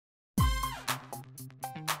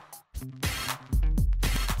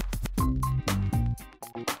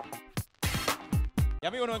Y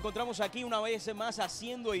amigos, nos encontramos aquí una vez más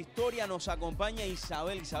haciendo historia. Nos acompaña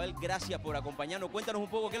Isabel. Isabel, gracias por acompañarnos. Cuéntanos un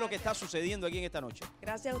poco qué es lo que está sucediendo aquí en esta noche.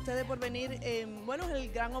 Gracias a ustedes por venir. Bueno, es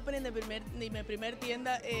el gran opening de mi primer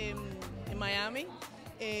tienda en Miami.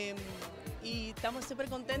 Y estamos súper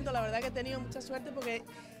contentos. La verdad que he tenido mucha suerte porque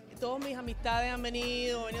todas mis amistades han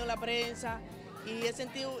venido la prensa y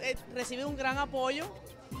he recibido un gran apoyo.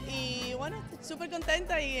 Y bueno, súper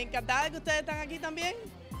contenta y encantada de que ustedes están aquí también.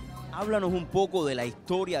 Háblanos un poco de la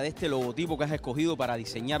historia de este logotipo que has escogido para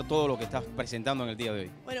diseñar todo lo que estás presentando en el día de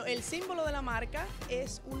hoy. Bueno, el símbolo de la marca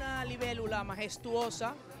es una libélula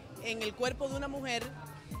majestuosa en el cuerpo de una mujer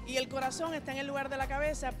y el corazón está en el lugar de la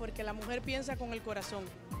cabeza porque la mujer piensa con el corazón.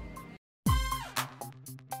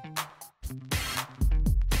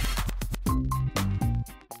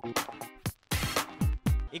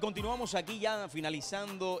 Y continuamos aquí ya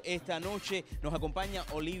finalizando esta noche. Nos acompaña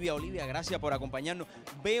Olivia. Olivia, gracias por acompañarnos.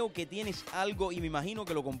 Veo que tienes algo y me imagino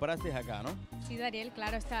que lo compraste acá, ¿no? Sí, Dariel,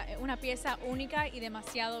 claro, está una pieza única y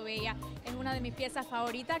demasiado bella. Es una de mis piezas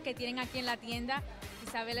favoritas que tienen aquí en la tienda.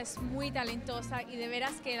 Isabel es muy talentosa y de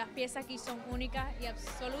veras que las piezas aquí son únicas y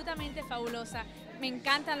absolutamente fabulosas. Me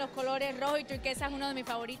encantan los colores rojo y turquesa, es uno de mis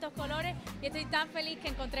favoritos colores y estoy tan feliz que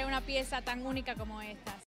encontré una pieza tan única como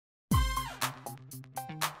esta.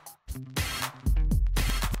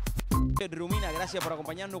 Rumina, gracias por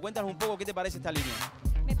acompañarnos. Cuéntanos un poco qué te parece esta línea.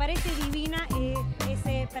 Me parece divina,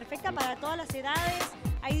 es perfecta para todas las edades.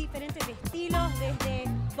 Hay diferentes estilos, desde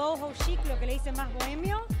boho chic, lo que le dicen más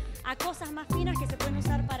bohemio, a cosas más finas que se pueden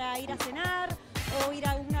usar para ir a cenar o ir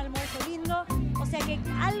a un almuerzo lindo. O sea que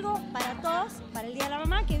algo para todos, para el Día de la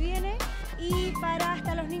Mamá que viene y para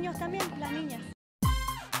hasta los niños también, las niñas.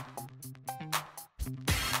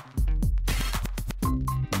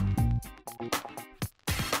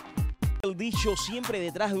 El dicho, siempre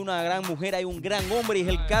detrás de una gran mujer hay un gran hombre y es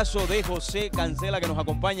el caso de José Cancela que nos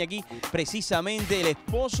acompaña aquí, precisamente el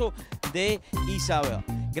esposo de Isabel.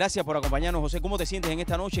 Gracias por acompañarnos, José. ¿Cómo te sientes en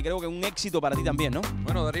esta noche? Creo que es un éxito para ti también, ¿no?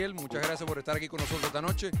 Bueno, Dariel, muchas gracias por estar aquí con nosotros esta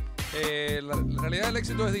noche. La realidad del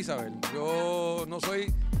éxito es de Isabel. Yo no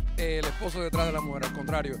soy el esposo detrás de la mujer, al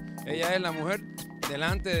contrario. Ella es la mujer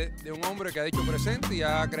delante de un hombre que ha dicho presente y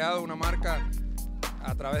ha creado una marca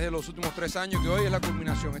a través de los últimos 3 años, que hoy es la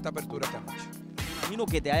culminación, esta apertura esta noche. Me imagino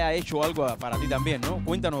que te haya hecho algo para ti también, ¿no?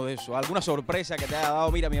 Cuéntanos de eso. ¿Alguna sorpresa que te haya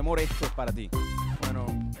dado? Mira, mi amor, esto es para ti. Bueno,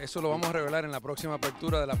 eso lo vamos a revelar en la próxima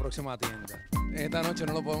apertura de la próxima tienda. Esta noche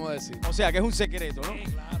no lo podemos decir. O sea, que es un secreto, ¿no?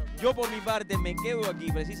 Sí, claro. Yo por mi parte me quedo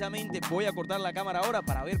aquí, precisamente voy a cortar la cámara ahora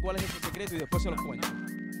para ver cuál es ese secreto y después se los cuento.